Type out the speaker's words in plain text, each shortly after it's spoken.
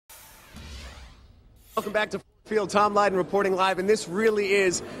Welcome back to Field. Tom Leyden reporting live, and this really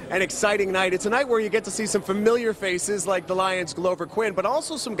is an exciting night. It's a night where you get to see some familiar faces like the Lions' Glover Quin, but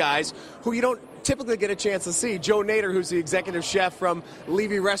also some guys who you don't typically get a chance to see. Joe Nadar, who's the executive chef from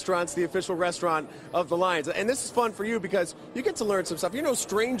Levy Restaurants, the official restaurant of the Lions. And this is fun for you because you get to learn some stuff. You're no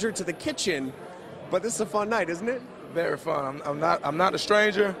stranger to the kitchen, but this is a fun night, isn't it? Very fun. I'm not a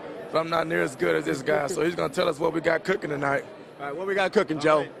stranger, but I'm not near as good as this guy. So he's going to tell us what we got cooking tonight. All right, what we got cooking,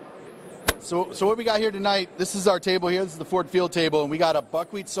 Joe? So what we got here tonight, this is our table here. This is the Ford Field table, and we got a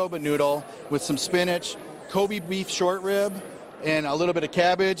buckwheat soba noodle with some spinach, Kobe beef short rib, and a little bit of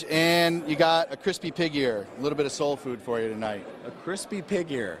cabbage, and you got a crispy pig ear, a little bit of soul food for you tonight. A crispy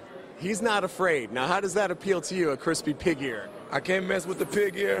pig ear. He's not afraid. Now, how does that appeal to you, a crispy pig ear? I can't mess with the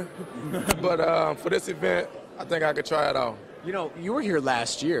pig ear, but for this event, I think I could try it out. You know, you were here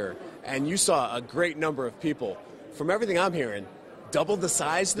last year, and you saw a great number of people. From everything I'm hearing, double the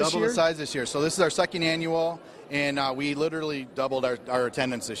size this year? Double the size this year. So this is our second annual, and we literally doubled our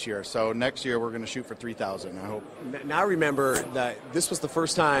attendance this year. So next year we're going to shoot for 3,000, I hope. Now remember that this was the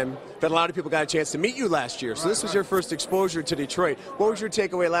first time that a lot of people got a chance to meet you last year. So this was your first exposure to Detroit. What was your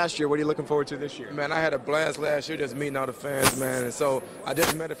takeaway last year? What are you looking forward to this year? Man, I had a blast last year just meeting all the fans, man. And so I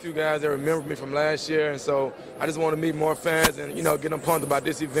just met a few guys that remember me from last year. And so I just want to meet more fans and, you know, get them pumped about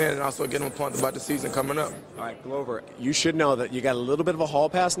this event and also get them pumped about the season coming up. All right, Glover, you should know that you got a little bit of a hall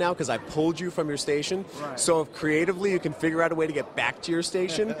pass now because I pulled you from your station. Right. So if creatively you can figure out a way to get back to your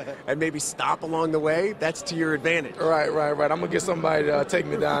station and maybe stop along the way, that's to your advantage. Right. I'm going to get somebody to take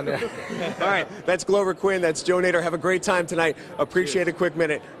me down there. All right, that's Glover Quin. That's Joe Nadar. Have a great time tonight. Appreciate a quick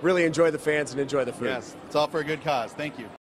minute. Really enjoy the fans and enjoy the food. Yes, it's all for a good cause. Thank you.